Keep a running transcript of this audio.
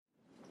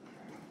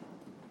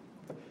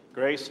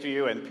Grace to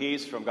you and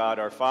peace from God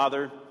our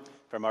Father,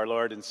 from our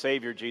Lord and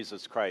Savior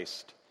Jesus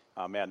Christ.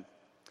 Amen.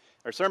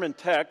 Our sermon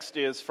text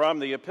is from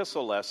the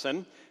epistle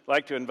lesson. I'd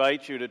like to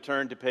invite you to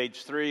turn to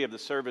page 3 of the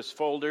service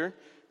folder.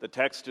 The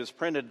text is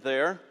printed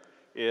there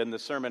in the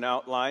sermon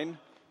outline,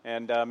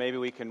 and maybe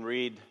we can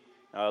read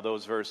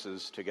those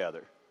verses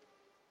together.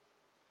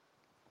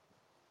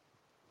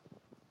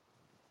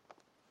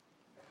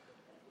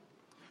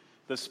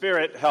 The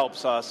Spirit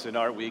helps us in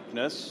our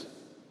weakness,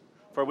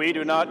 for we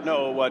do not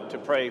know what to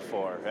pray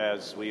for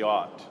as we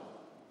ought.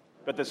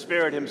 But the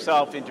Spirit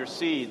himself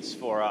intercedes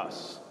for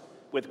us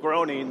with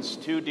groanings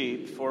too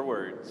deep for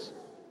words.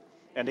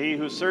 And he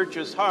who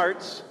searches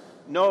hearts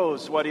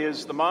knows what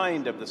is the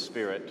mind of the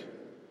Spirit,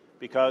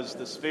 because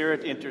the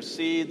Spirit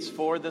intercedes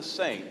for the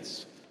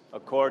saints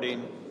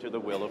according to the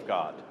will of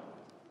God.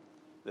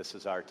 This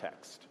is our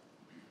text.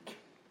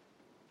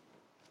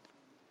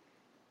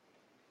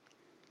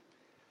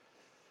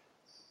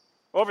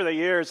 Over the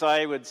years,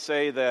 I would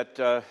say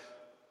that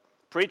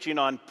preaching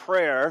on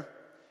prayer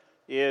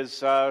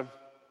is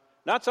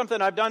not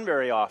something I've done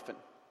very often.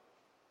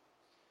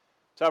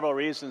 Several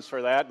reasons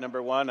for that.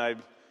 Number one, I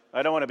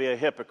don't want to be a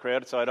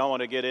hypocrite, so I don't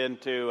want to get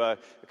into a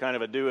kind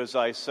of a do as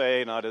I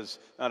say, not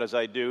as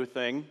I do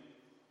thing.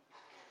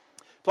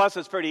 Plus,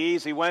 it's pretty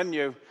easy when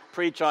you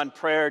preach on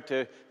prayer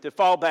to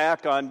fall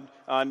back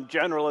on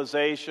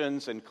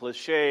generalizations and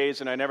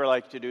cliches, and I never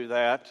like to do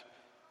that.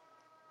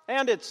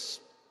 And it's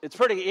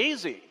pretty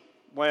easy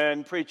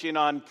when preaching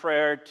on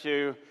prayer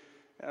to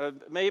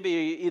maybe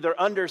either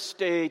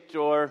understate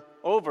or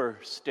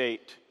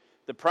overstate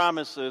the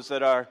promises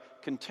that are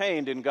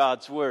contained in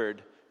God's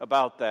Word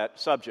about that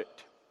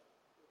subject.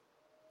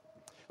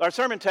 Our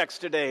sermon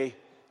text today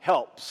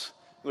helps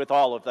with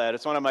all of that.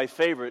 It's one of my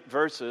favorite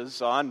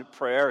verses on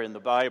prayer in the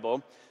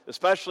Bible,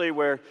 especially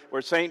where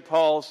St.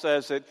 Paul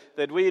says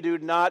that we do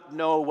not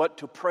know what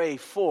to pray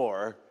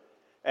for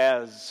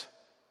as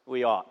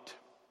we ought.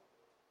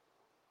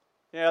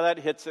 Yeah, that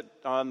hits it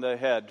on the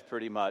head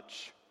pretty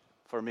much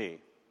for me.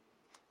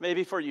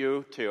 Maybe for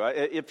you too.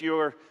 If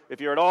you're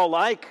at all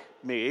like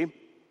me,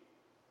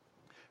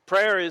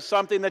 prayer is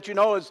something that you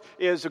know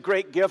is a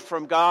great gift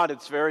from God.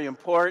 It's very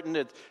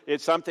important.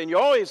 It's something you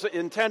always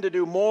intend to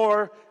do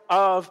more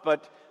of,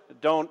 but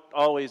don't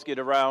always get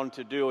around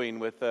to doing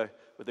with a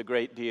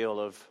great deal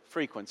of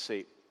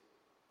frequency.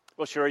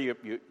 Well, sure, you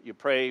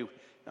pray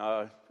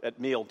at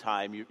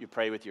mealtime, you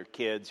pray with your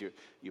kids,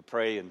 you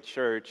pray in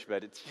church,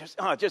 but it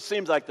just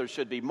seems like there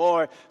should be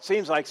more.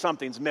 Seems like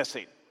something's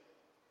missing.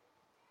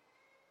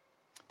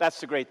 That's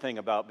the great thing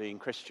about being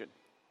Christian.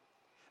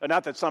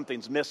 Not that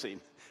something's missing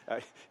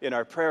in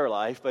our prayer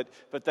life,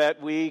 but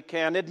that we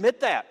can admit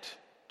that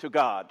to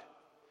God,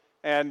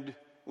 and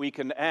we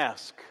can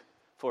ask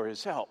for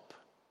his help.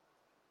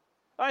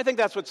 I think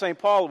that's what St.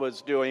 Paul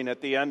was doing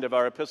at the end of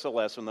our epistle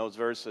lesson, those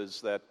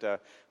verses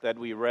that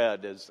we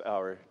read as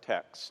our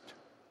text.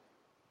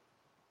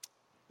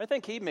 I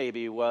think he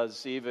maybe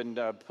was even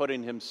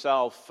putting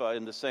himself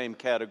in the same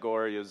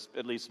category as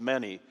at least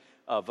many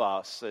of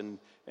us, and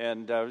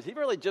he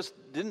really just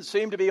didn't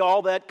seem to be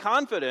all that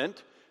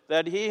confident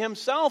that he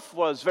himself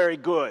was very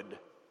good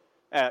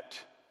at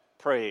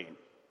praying.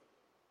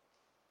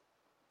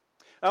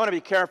 I want to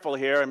be careful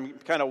here. I'm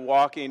kind of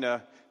walking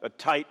a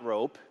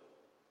tightrope.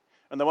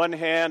 On the one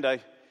hand,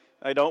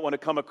 I don't want to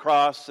come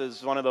across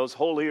as one of those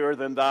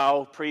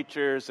holier-than-thou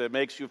preachers that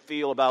makes you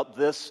feel about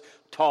this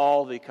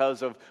tall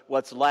because of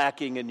what's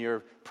lacking in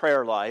your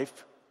prayer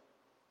life.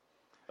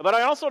 But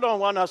I also don't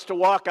want us to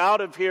walk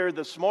out of here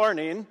this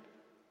morning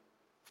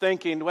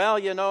thinking, well,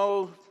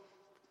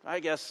 I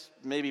guess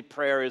maybe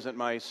prayer isn't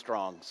my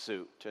strong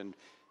suit. And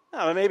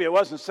maybe it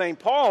wasn't St.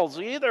 Paul's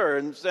either.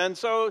 And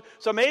so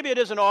maybe it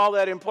isn't all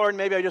that important.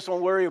 Maybe I just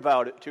won't worry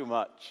about it too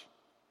much.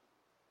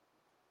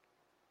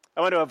 I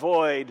want to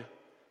avoid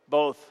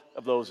both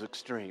of those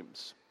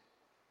extremes.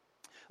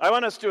 I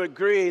want us to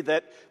agree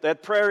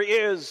that prayer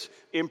is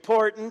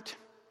important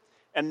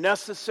and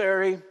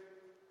necessary,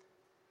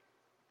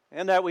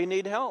 and that we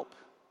need help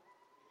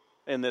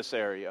in this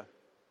area.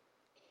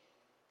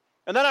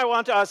 And then I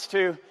want us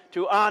to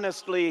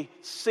honestly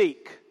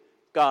seek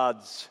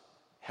God's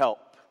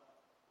help.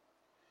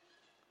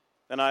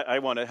 And I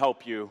want to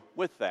help you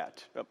with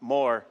that.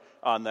 More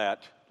on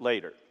that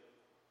later.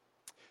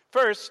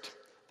 First,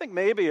 I think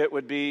maybe it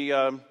would be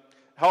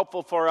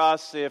helpful for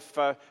us if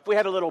we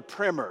had a little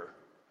primer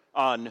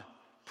on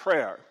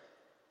prayer.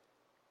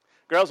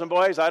 Girls and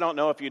boys, I don't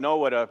know if you know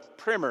what a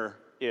primer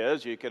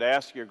is. You could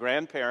ask your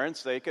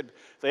grandparents. They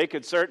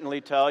could certainly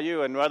tell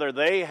you, and whether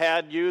they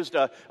had used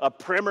a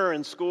primer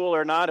in school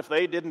or not, if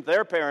they didn't,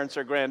 their parents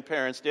or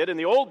grandparents did. In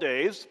the old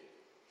days,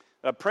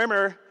 a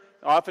primer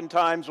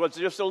oftentimes was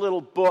just a little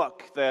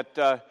book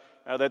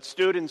that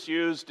students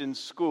used in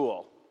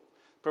school.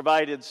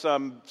 Provided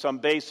some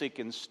basic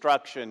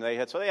instruction. They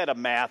had a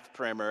math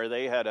primer.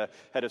 They had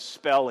a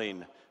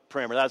spelling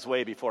primer. That's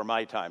way before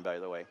my time, by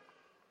the way.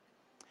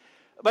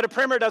 But a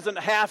primer doesn't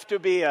have to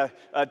be a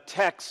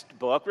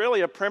textbook.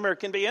 Really, a primer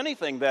can be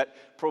anything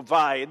that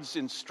provides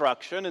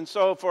instruction. And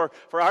so for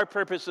our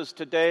purposes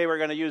today, we're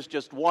going to use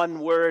just one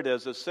word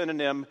as a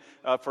synonym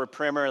for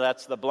primer.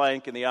 That's the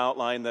blank in the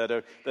outline,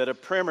 that a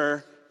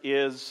primer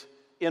is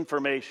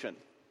information.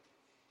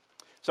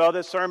 So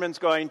this sermon's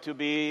going to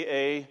be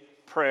a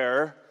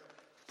prayer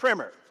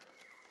primer.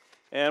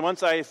 And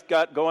once I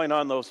got going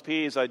on those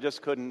P's, I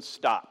just couldn't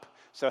stop.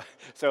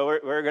 So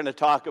we're going to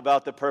talk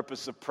about the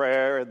purpose of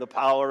prayer and the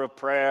power of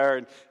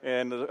prayer,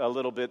 and a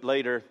little bit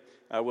later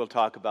we'll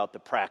talk about the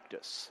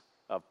practice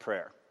of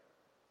prayer.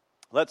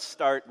 Let's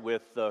start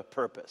with the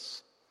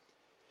purpose.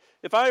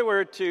 If I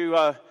were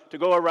to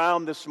go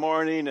around this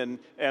morning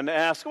and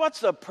ask, what's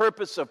the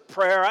purpose of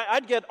prayer?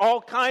 I'd get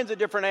all kinds of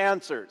different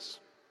answers.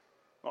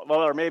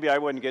 Well, or maybe I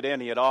wouldn't get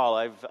any at all.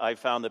 I've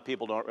found that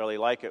people don't really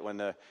like it when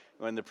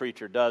the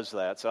preacher does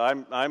that. So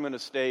I'm going to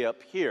stay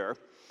up here.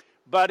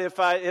 But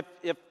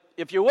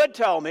if you would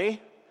tell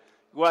me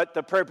what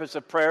the purpose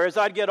of prayer is,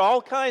 I'd get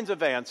all kinds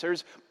of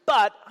answers.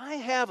 But I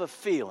have a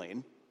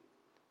feeling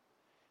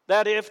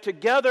that if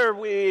together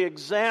we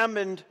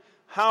examined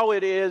how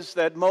it is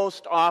that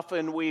most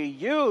often we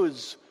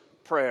use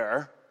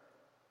prayer,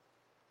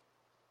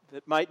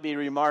 it might be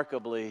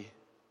remarkably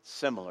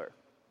similar.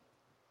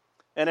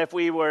 And if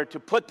we were to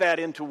put that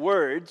into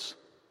words,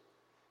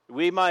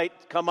 we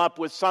might come up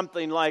with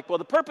something like, well,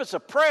 the purpose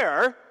of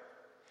prayer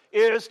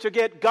is to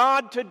get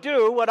God to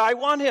do what I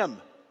want Him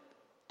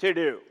to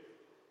do.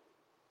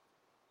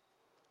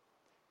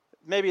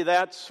 Maybe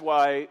that's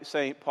why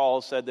St.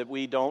 Paul said that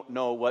we don't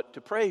know what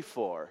to pray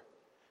for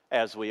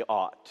as we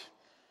ought.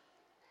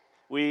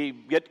 We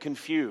get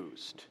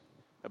confused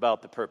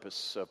about the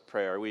purpose of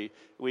prayer. We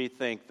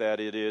think that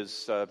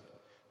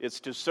it's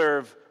to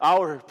serve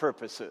our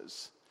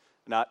purposes,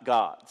 not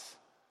God's.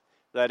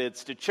 That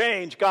it's to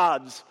change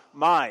God's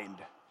mind,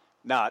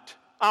 not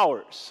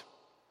ours.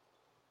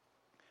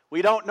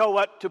 We don't know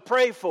what to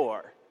pray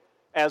for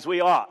as we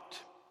ought.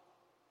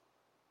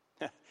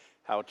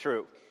 How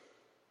true.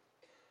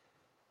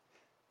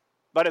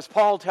 But as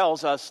Paul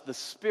tells us, the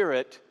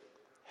Spirit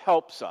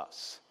helps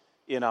us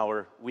in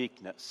our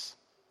weakness.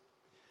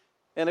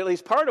 And at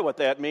least part of what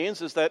that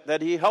means is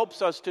that He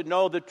helps us to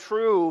know the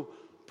true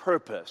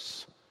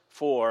purpose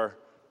for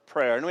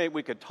prayer. And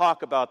we could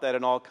talk about that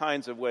in all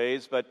kinds of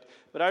ways, but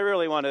I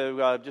really want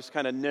to just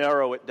kind of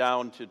narrow it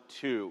down to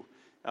two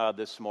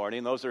this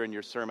morning. Those are in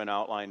your sermon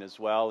outline as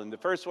well. And the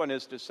first one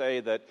is to say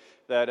that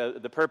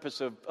the purpose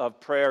of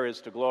prayer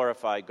is to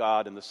glorify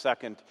God, and the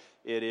second,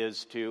 it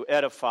is to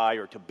edify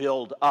or to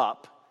build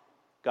up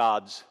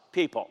God's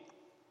people.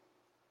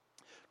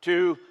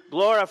 To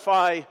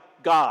glorify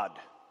God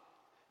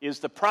is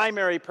the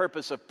primary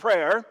purpose of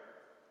prayer,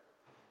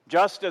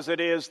 just as it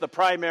is the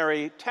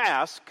primary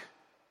task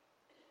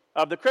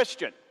of the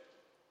Christian.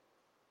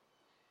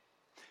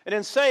 And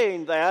in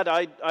saying that,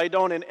 I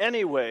don't in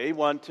any way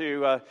want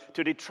to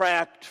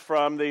detract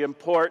from the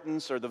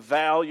importance or the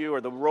value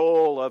or the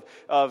role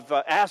of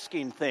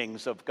asking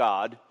things of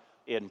God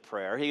in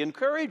prayer. He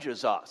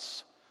encourages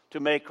us to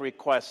make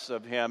requests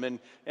of Him,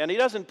 and He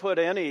doesn't put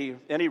any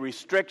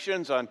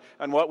restrictions on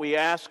what we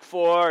ask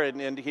for,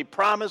 and He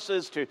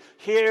promises to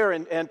hear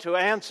and to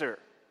answer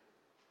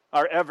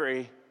our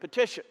every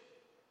petition.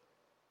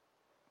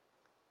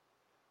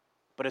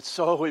 But it's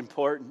so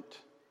important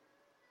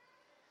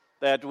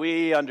that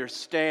we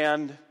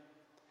understand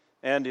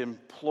and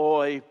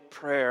employ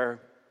prayer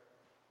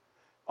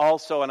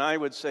also, and I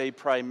would say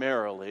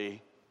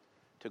primarily,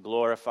 to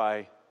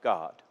glorify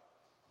God.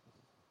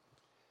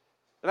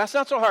 And that's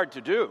not so hard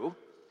to do.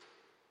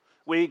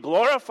 We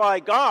glorify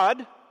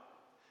God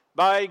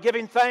by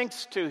giving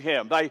thanks to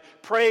Him, by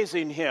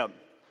praising Him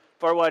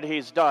for what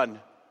He's done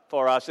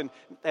for us.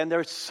 And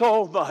there's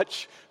so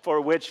much for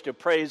which to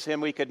praise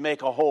Him, we could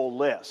make a whole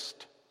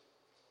list.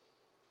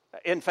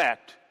 In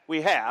fact,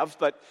 we have,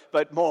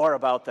 but more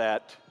about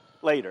that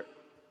later.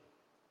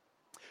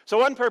 So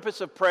one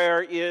purpose of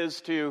prayer is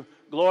to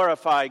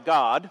glorify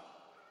God.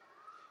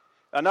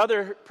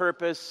 Another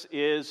purpose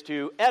is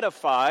to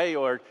edify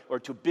or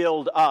to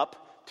build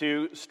up,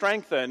 to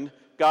strengthen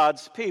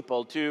God's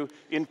people, to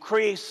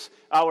increase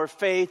our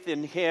faith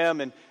in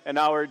Him and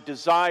our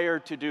desire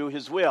to do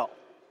His will.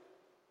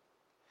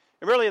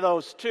 And really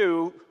those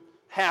two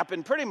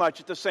happen pretty much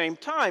at the same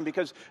time,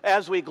 because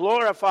as we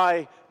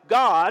glorify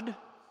God,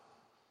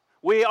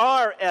 we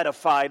are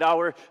edified.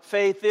 Our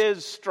faith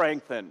is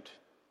strengthened.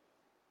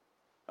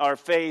 Our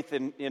faith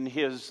in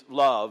His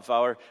love,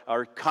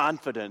 our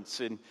confidence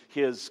in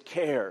His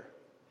care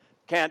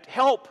can't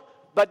help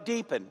but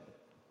deepen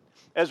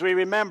as we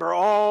remember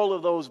all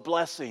of those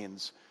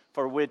blessings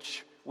for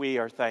which we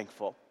are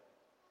thankful.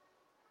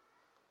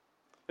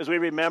 As we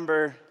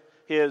remember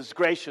His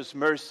gracious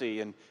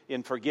mercy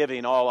in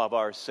forgiving all of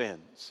our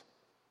sins.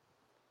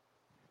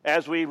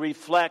 As we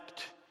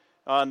reflect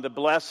on the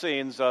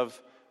blessings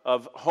of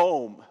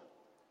home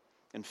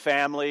and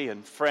family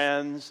and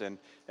friends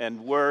and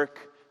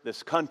work,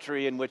 this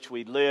country in which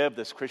we live,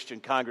 this Christian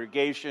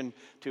congregation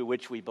to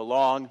which we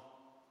belong.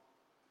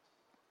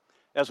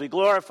 As we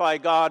glorify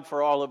God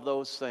for all of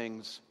those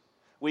things,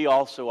 we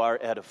also are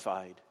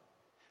edified.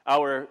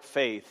 Our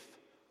faith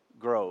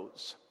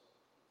grows.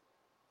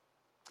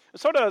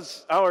 So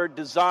does our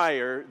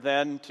desire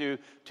then to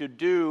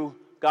do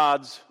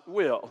God's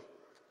will.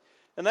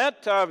 And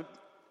that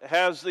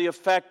has the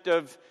effect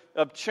of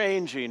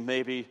changing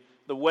maybe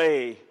the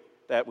way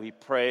that we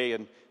pray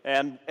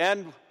and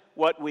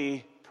what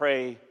we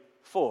pray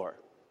for.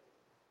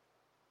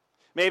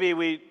 Maybe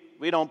we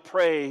don't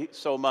pray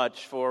so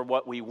much for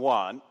what we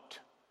want.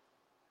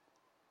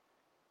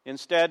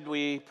 Instead,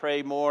 we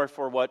pray more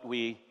for what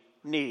we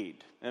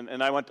need.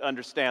 And I want to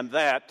understand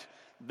that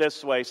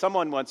this way.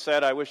 Someone once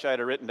said, I wish I had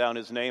written down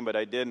his name, but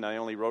I didn't. I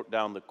only wrote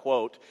down the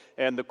quote.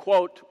 And the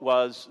quote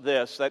was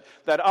this,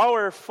 that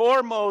our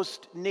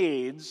foremost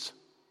needs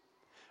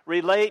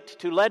relate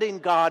to letting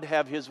God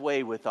have his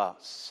way with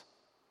us.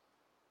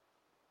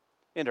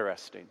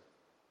 Interesting.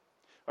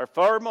 Our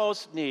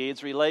foremost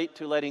needs relate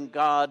to letting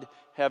God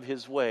have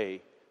his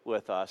way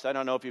with us. I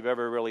don't know if you've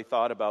ever really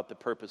thought about the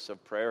purpose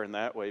of prayer in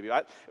that way.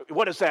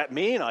 What does that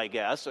mean, I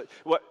guess?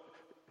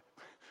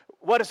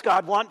 What does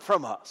God want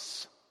from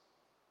us?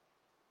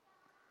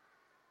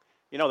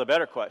 You know, the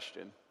better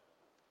question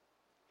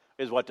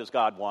is, what does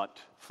God want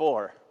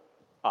for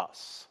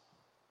us?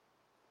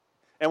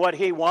 And what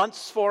he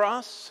wants for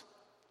us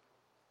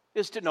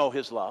is to know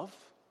his love.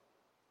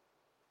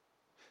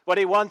 What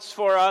he wants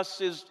for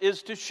us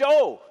is to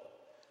show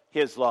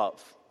his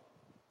love.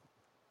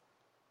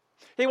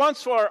 He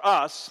wants for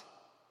us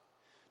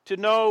to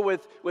know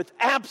with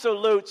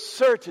absolute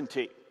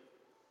certainty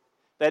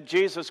that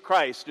Jesus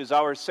Christ is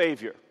our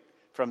Savior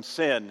from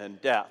sin and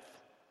death.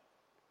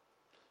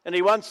 And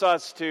he wants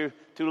us to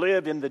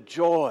live in the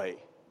joy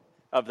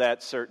of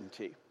that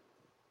certainty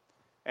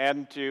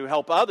and to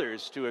help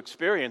others to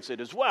experience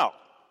it as well.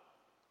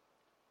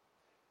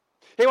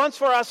 He wants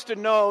for us to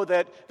know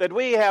that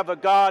we have a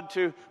God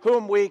to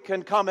whom we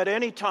can come at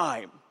any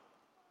time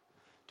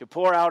to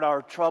pour out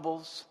our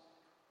troubles,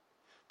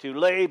 to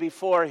lay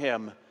before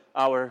him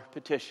our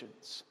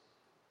petitions.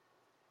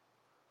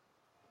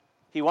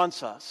 He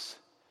wants us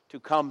to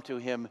come to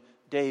him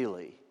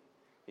daily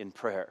in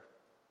prayer.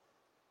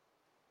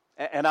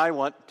 And I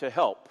want to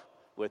help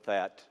with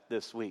that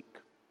this week.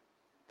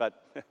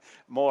 But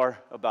more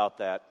about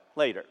that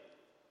later.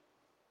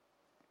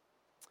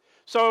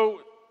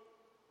 So,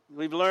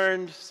 we've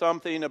learned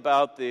something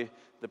about the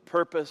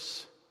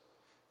purpose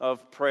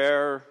of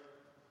prayer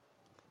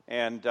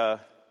and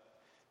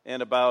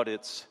about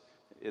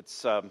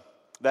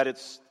that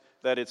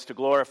it's to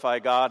glorify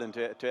God and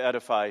to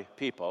edify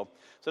people.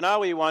 So now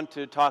we want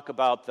to talk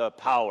about the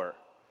power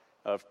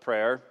of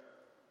prayer,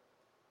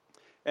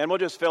 and we'll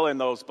just fill in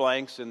those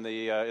blanks in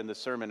the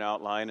sermon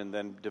outline and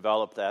then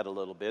develop that a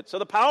little bit. So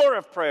the power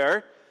of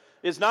prayer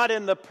is not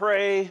in the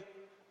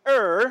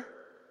prayer,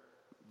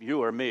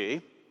 you or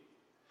me.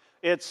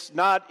 It's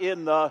not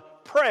in the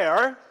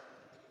prayer,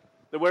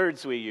 the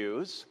words we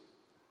use,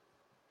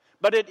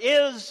 but it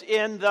is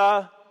in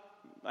the,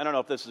 I don't know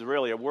if this is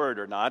really a word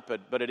or not,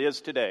 but it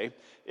is today.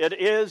 It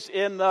is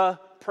in the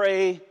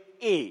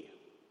prayee,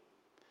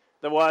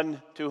 the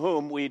one to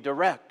whom we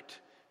direct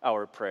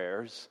our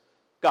prayers,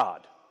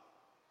 God.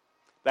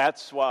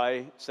 That's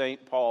why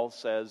St. Paul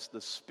says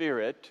the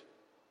Spirit,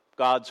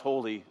 God's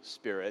Holy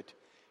Spirit,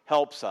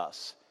 helps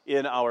us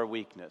in our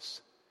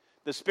weakness.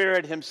 The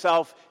Spirit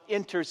himself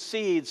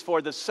intercedes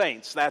for the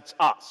saints, that's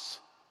us,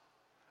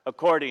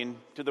 according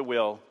to the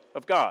will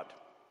of God.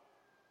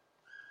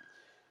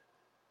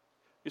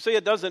 You see,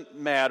 it doesn't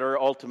matter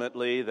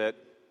ultimately that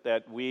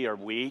we are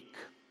weak,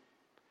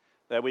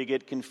 that we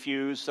get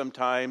confused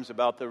sometimes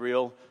about the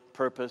real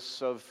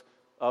purpose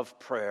of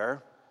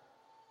prayer.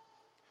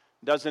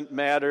 It doesn't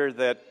matter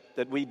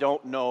that we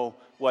don't know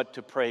what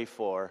to pray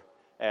for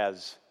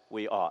as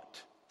we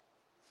ought.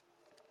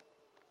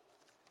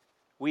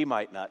 We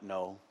might not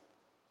know,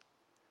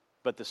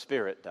 but the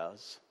Spirit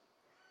does.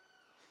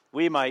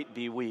 We might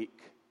be weak,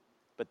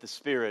 but the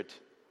Spirit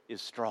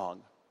is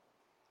strong.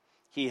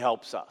 He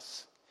helps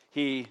us.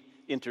 He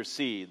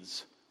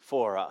intercedes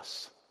for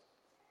us.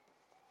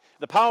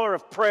 The power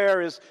of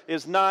prayer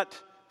is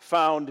not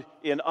found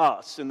in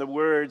us, in the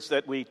words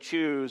that we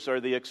choose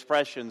or the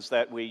expressions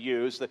that we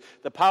use.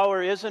 The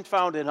power isn't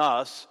found in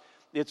us,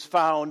 it's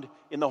found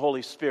in the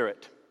Holy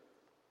Spirit.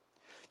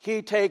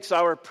 He takes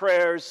our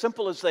prayers,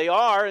 simple as they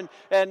are,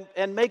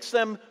 and makes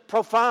them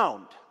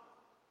profound.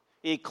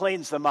 He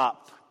cleans them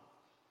up,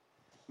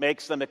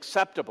 makes them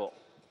acceptable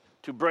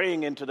to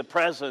bring into the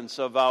presence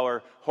of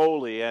our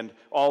holy and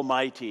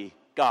almighty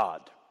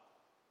God.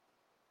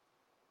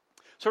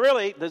 So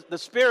really, the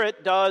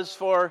Spirit does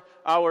for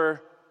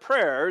our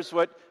prayers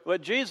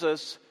what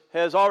Jesus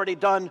has already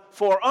done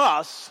for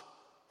us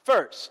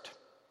first.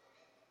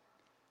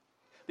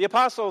 The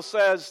apostle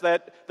says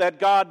that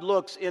God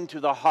looks into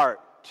the heart.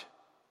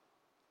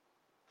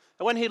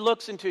 And when he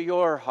looks into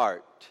your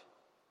heart,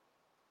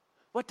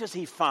 what does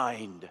he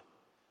find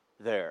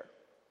there?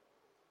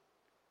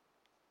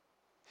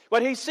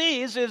 What he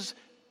sees is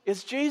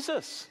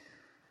Jesus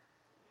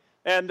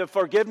and the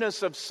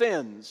forgiveness of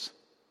sins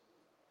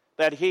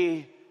that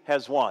he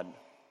has won.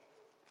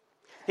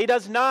 He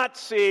does not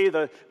see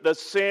the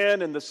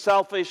sin and the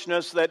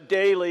selfishness that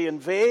daily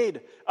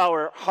invade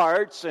our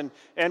hearts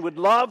and would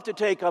love to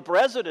take up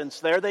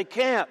residence there. They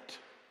can't,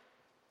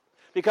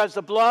 because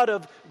the blood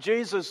of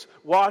Jesus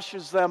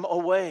washes them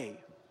away.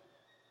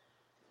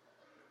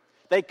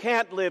 They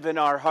can't live in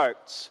our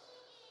hearts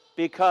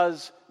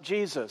because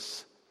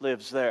Jesus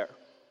lives there.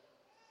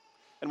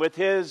 And with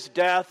his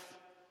death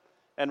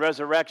and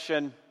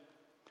resurrection,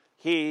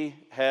 he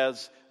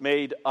has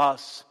made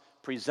us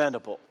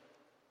presentable.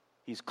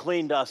 He's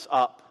cleaned us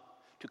up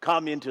to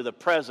come into the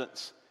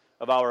presence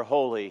of our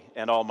holy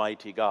and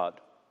almighty God.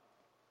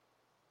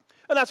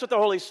 And that's what the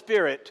Holy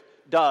Spirit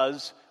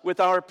does with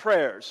our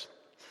prayers.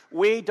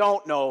 We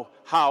don't know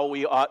how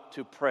we ought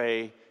to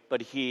pray,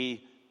 but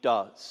he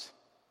does.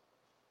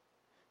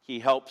 He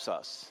helps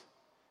us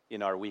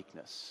in our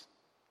weakness.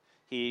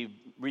 He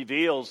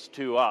reveals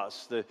to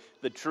us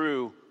the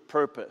true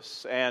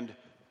purpose and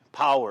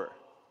power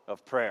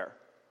of prayer.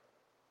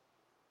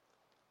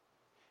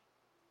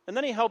 And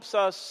then he helps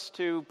us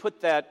to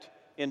put that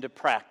into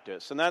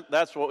practice. And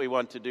that's what we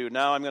want to do.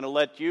 Now I'm going to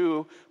let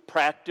you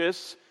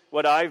practice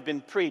what I've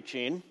been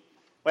preaching.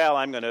 Well,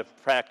 I'm going to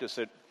practice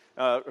it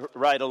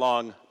right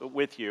along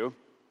with you.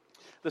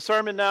 The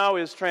sermon now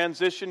is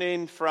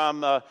transitioning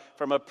from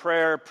a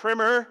prayer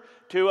primer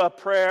to a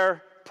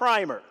prayer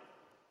primer.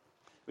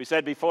 We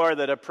said before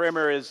that a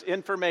primer is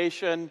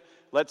information.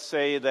 Let's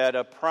say that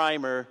a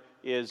primer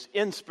is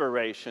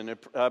inspiration.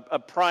 A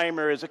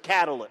primer is a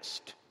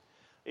catalyst.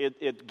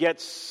 It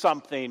gets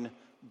something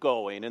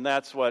going, and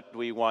that's what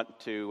we want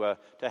to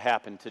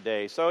happen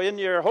today. So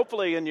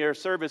hopefully in your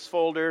service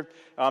folder,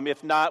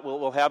 if not,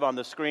 we'll have on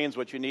the screens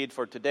what you need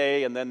for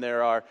today, and then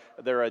there are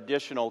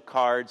additional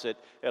cards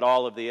at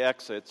all of the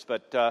exits.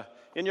 But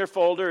in your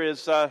folder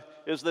is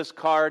this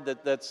card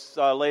that's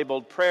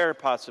labeled Prayer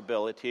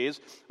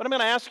Possibilities. What I'm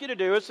going to ask you to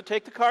do is to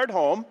take the card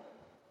home,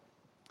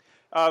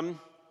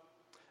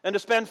 and to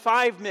spend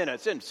 5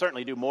 minutes, and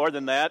certainly do more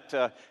than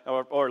that,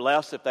 or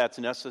less if that's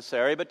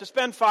necessary, but to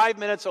spend 5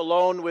 minutes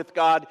alone with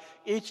God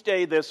each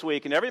day this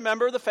week. And every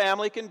member of the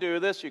family can do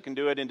this. You can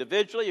do it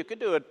individually. You can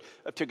do it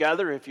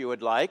together if you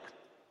would like.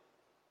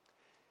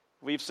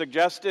 I've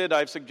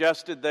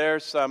suggested there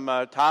some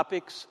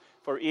topics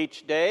for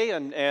each day,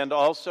 and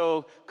also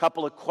a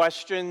couple of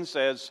questions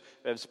as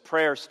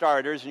prayer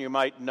starters. And you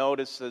might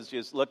notice as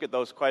you look at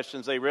those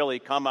questions, they really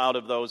come out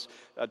of those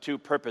two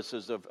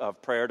purposes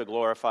of prayer: to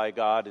glorify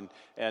God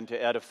and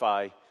to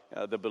edify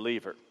the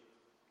believer.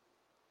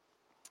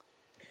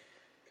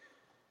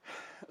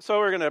 So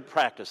we're going to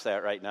practice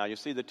that right now. You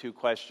see the two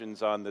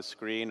questions on the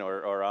screen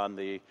or on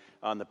the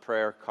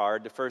prayer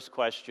card. The first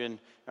question: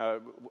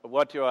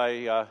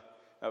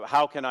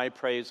 how can I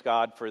praise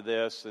God for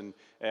this?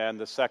 And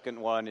the second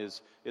one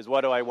is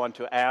what do I want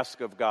to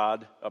ask of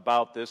God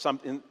about this?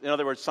 In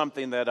other words,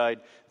 something that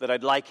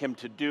I'd like him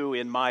to do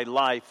in my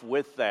life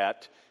with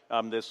that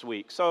this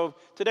week. So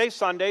today's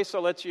Sunday, so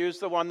let's use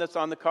the one that's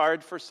on the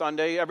card for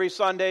Sunday. Every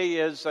Sunday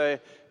is a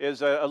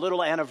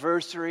little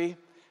anniversary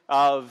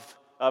of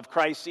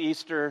Christ's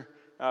Easter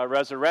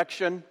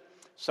resurrection.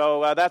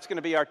 So that's going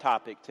to be our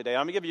topic today.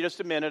 I'm going to give you just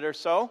a minute or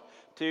so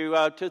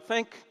to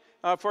think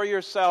for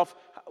yourself.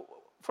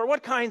 For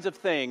what kinds of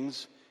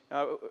things,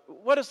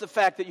 what is the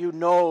fact that you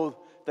know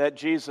that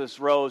Jesus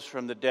rose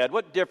from the dead?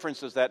 What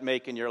difference does that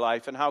make in your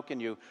life, and how can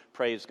you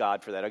praise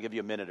God for that? I'll give you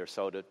a minute or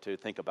so to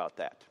think about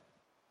that.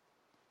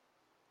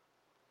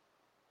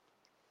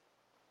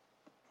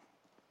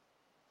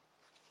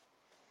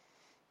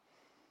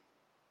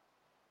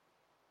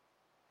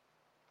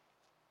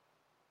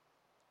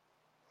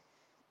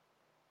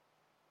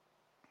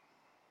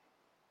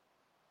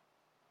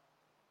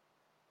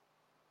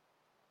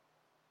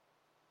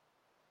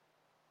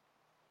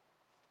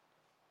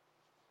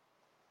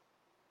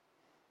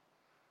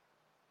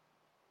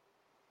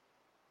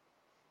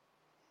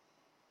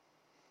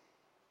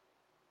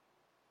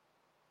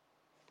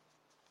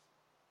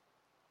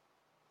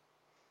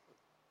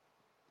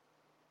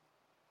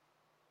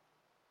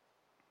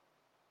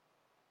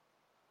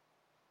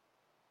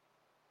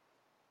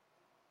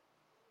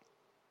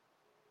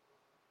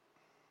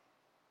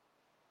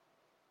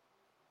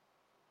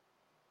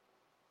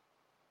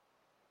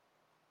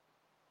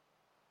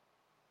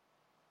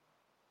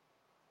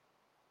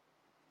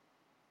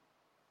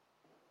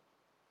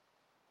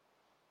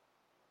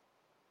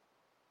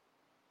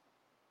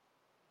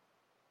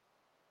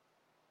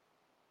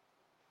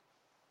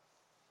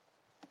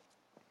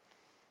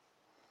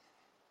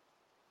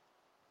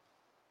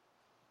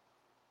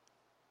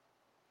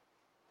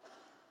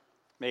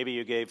 Maybe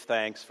you gave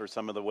thanks for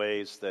some of the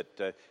ways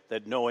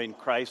that knowing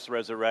Christ's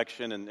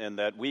resurrection and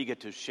that we get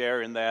to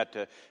share in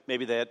that,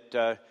 maybe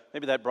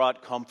that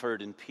brought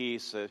comfort and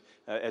peace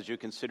as you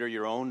consider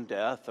your own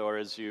death, or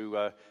as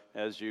you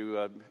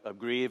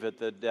grieve at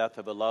the death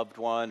of a loved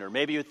one, or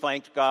maybe you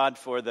thanked God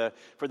for the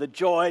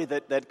joy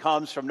that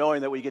comes from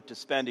knowing that we get to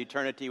spend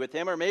eternity with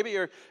Him, or maybe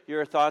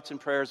your thoughts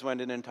and prayers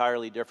went in an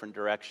entirely different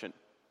direction.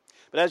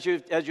 But as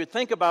you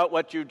think about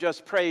what you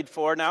just prayed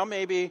for, now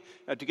maybe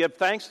to give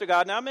thanks to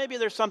God, now maybe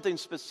there's something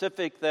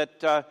specific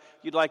that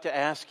you'd like to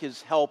ask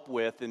His help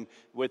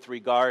with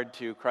regard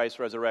to Christ's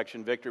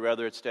resurrection victory,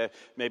 whether it's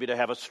maybe to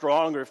have a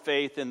stronger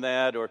faith in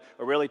that, or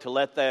really to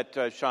let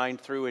that shine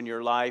through in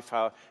your life,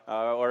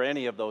 or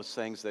any of those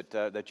things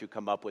that you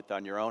come up with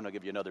on your own. I'll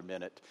give you another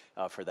minute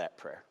for that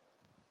prayer.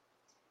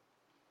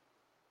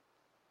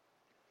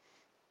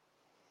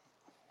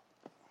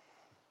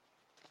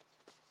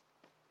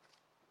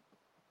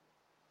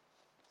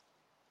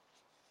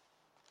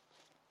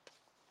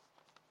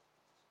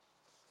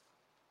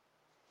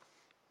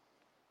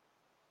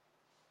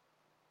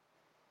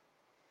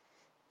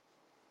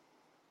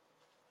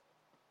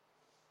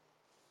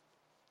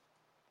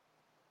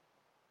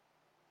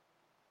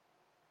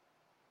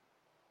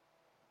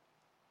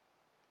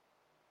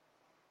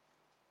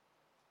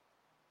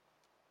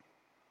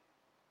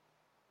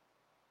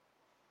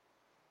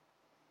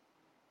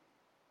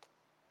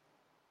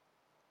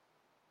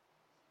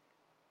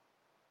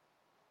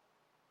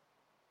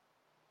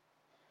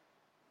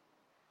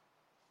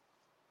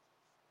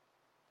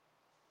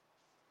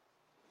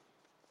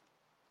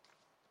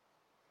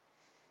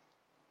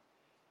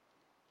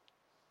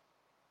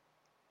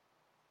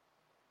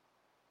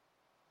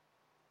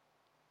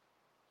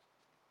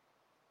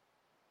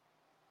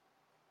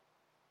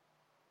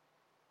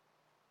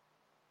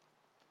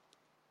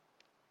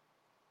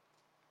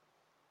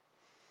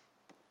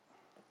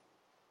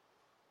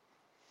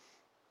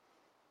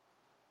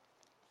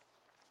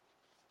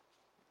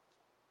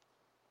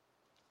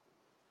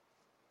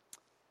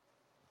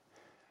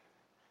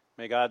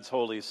 May God's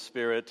Holy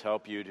Spirit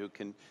help you to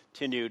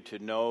continue to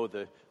know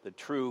the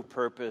true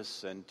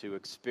purpose and to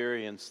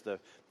experience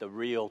the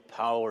real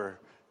power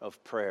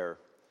of prayer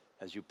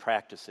as you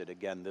practice it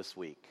again this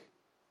week.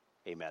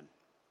 Amen.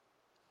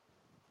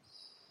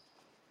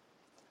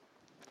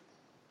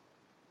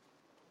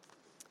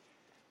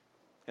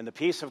 And the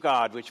peace of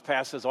God, which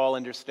passes all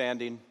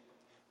understanding,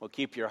 will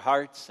keep your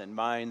hearts and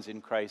minds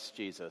in Christ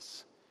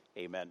Jesus.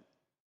 Amen.